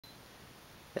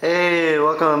Hey,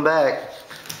 welcome back.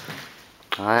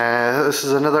 This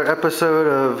is another episode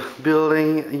of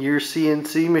building your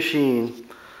CNC machine,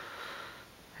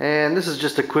 and this is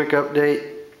just a quick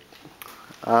update.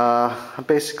 I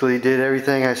basically did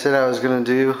everything I said I was going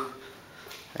to do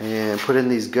and put in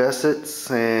these gussets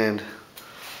and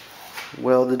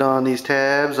welded on these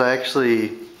tabs. I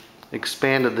actually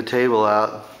expanded the table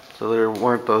out so there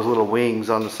weren't those little wings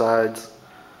on the sides,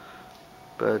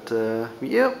 but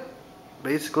yep.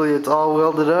 Basically, it's all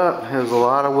welded up. There's a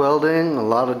lot of welding, a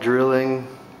lot of drilling,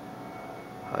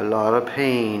 a lot of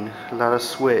pain, a lot of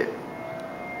sweat,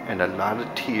 and a lot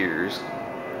of tears.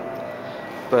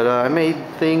 But I made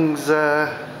things,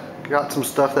 got some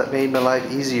stuff that made my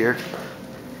life easier.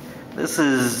 This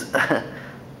is a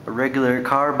regular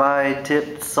carbide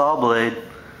tipped saw blade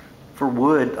for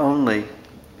wood only,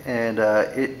 and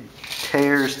it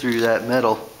tears through that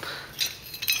metal.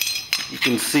 You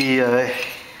can see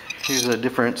here's a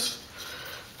difference.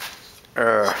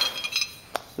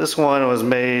 This one was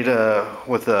made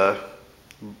with a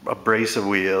abrasive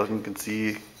wheel. You can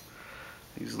see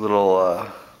these little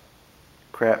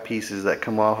crap pieces that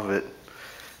come off of it.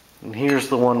 And here's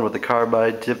the one with the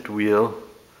carbide tipped wheel.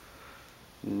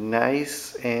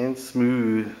 Nice and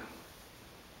smooth.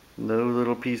 No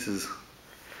little pieces.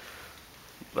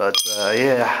 But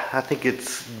yeah, I think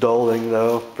it's dulling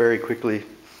though very quickly.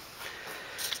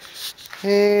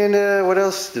 And what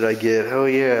else did I get? Oh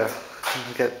yeah,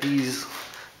 I got these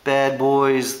bad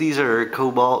boys. These are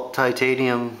cobalt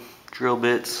titanium drill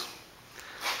bits.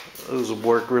 Those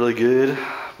work really good,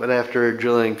 but after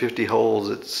drilling 50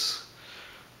 holes, it's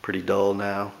pretty dull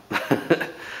now.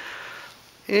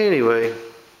 Anyway,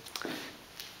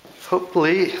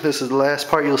 hopefully this is the last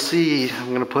part you'll see.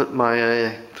 I'm gonna put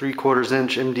my 3/4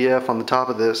 inch MDF on the top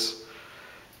of this,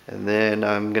 and then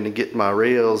I'm gonna get my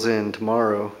rails in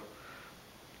tomorrow.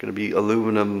 Gonna be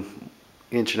aluminum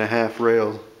 1.5 inch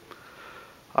rail.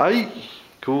 Alright,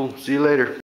 cool. See you later.